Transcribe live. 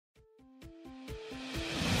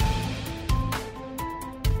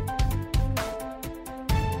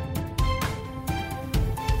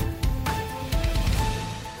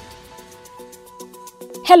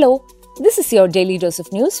Hello, this is your daily dose of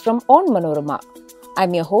news from Onmanorama.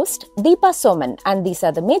 I'm your host, Deepa Soman, and these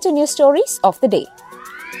are the major news stories of the day.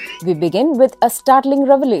 We begin with a startling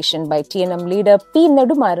revelation by TNM leader P.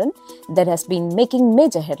 Nedumaran that has been making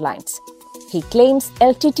major headlines. He claims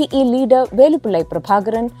LTTE leader Veluppillai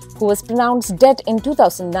Prabhakaran, who was pronounced dead in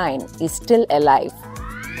 2009, is still alive.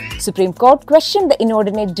 Supreme Court questioned the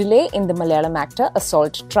inordinate delay in the Malayalam actor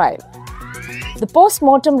assault trial. The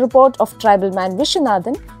post-mortem report of tribal man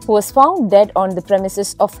Vishwanathan, who was found dead on the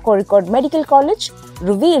premises of Kozhikode Medical College,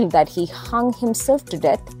 revealed that he hung himself to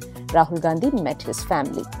death. Rahul Gandhi met his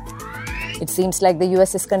family. It seems like the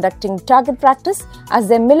US is conducting target practice as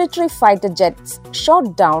their military fighter jets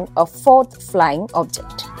shot down a fourth flying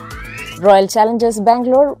object. Royal Challengers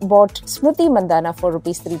Bangalore bought Smriti Mandhana for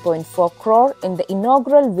Rs 3.4 crore in the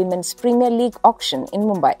inaugural Women's Premier League auction in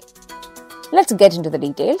Mumbai. Let's get into the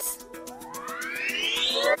details.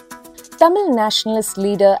 Tamil nationalist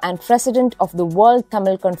leader and president of the World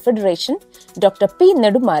Tamil Confederation, Dr. P.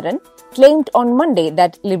 Nedumaran, claimed on Monday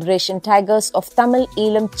that Liberation Tigers of Tamil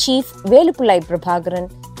Eelam chief Veluppillai Prabhakaran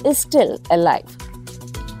is still alive.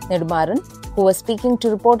 Nedumaran, who was speaking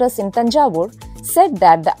to reporters in Thanjavur, said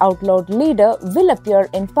that the outlawed leader will appear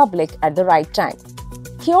in public at the right time.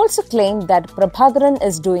 He also claimed that Prabhakaran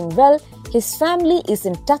is doing well, his family is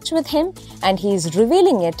in touch with him, and he is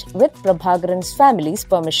revealing it with Prabhakaran's family's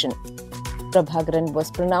permission. Prabhakaran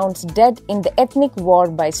was pronounced dead in the ethnic war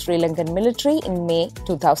by Sri Lankan military in May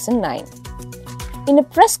 2009. In a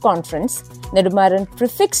press conference, Nedumaran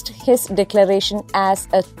prefixed his declaration as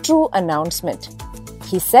a true announcement.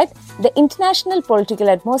 He said the international political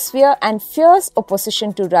atmosphere and fierce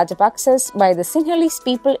opposition to Rajapaksas by the Sinhalese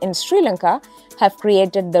people in Sri Lanka have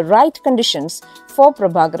created the right conditions for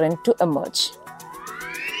Prabhakaran to emerge.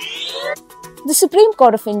 The Supreme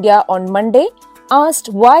Court of India on Monday asked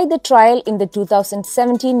why the trial in the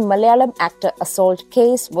 2017 Malayalam actor assault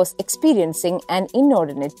case was experiencing an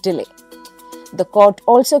inordinate delay. The court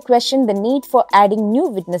also questioned the need for adding new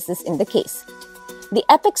witnesses in the case. The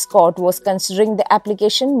apex court was considering the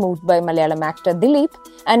application moved by Malayalam actor Dilip,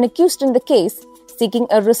 an accused in the case, seeking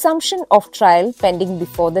a resumption of trial pending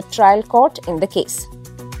before the trial court in the case.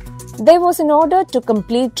 There was an order to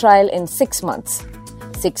complete trial in 6 months.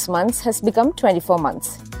 6 months has become 24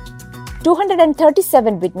 months.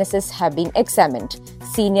 237 witnesses have been examined,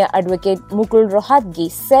 senior advocate Mukul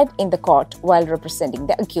Rohatgi said in the court while representing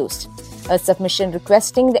the accused. A submission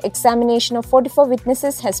requesting the examination of 44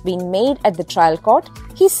 witnesses has been made at the trial court,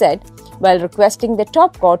 he said, while requesting the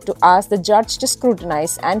top court to ask the judge to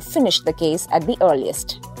scrutinize and finish the case at the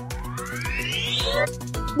earliest.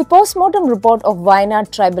 The post-mortem report of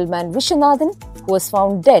Wayanad tribal man Vishwanathan, who was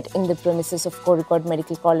found dead in the premises of Kozhikode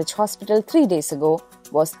Medical College Hospital 3 days ago,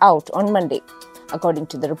 was out on Monday. According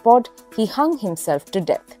to the report, he hung himself to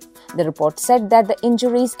death. The report said that the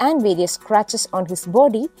injuries and various scratches on his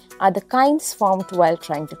body are the kinds formed while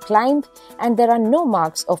trying to climb, and there are no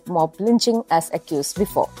marks of mob lynching as accused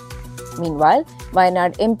before. Meanwhile,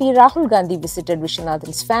 Wayanad MP Rahul Gandhi visited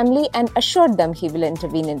Vishwanathan's family and assured them he will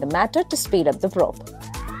intervene in the matter to speed up the probe.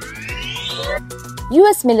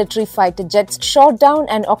 US military fighter jets shot down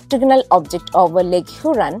an octagonal object over Lake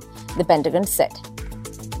Huron, the Pentagon said.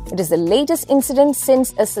 It is the latest incident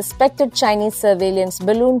since a suspected Chinese surveillance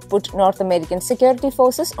balloon put North American security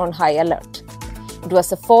forces on high alert. It was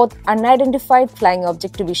the fourth unidentified flying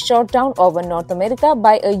object to be shot down over North America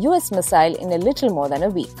by a US missile in a little more than a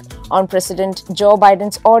week. On President Joe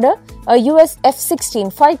Biden's order, a US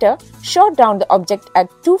F-16 fighter shot down the object at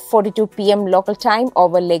 2:42 p.m. local time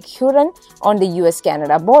over Lake Huron on the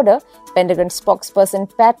US-Canada border, Pentagon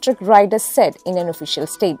spokesperson Patrick Ryder said in an official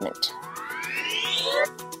statement.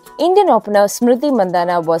 Indian opener Smriti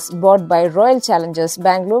Mandhana was bought by Royal Challengers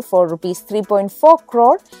Bangalore for Rs 3.4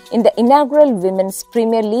 crore in the inaugural Women's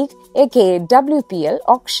Premier League aka WPL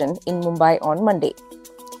auction in Mumbai on Monday.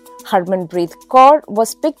 Harmanpreet Kaur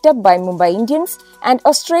was picked up by Mumbai Indians and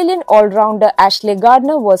Australian all-rounder Ashley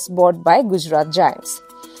Gardner was bought by Gujarat Giants.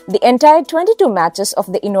 The entire 22 matches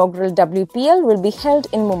of the inaugural WPL will be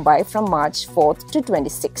held in Mumbai from March 4th to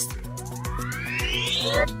 26th.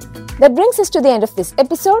 That brings us to the end of this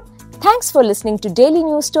episode. Thanks for listening to Daily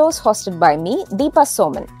News Tours hosted by me, Deepa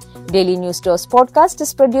Soman. Daily News Tours podcast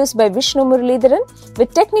is produced by Vishnu Muralidharan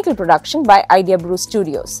with technical production by Idea Brew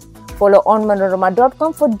Studios. Follow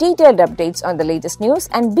onmanorama.com for detailed updates on the latest news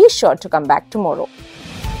and be sure to come back tomorrow.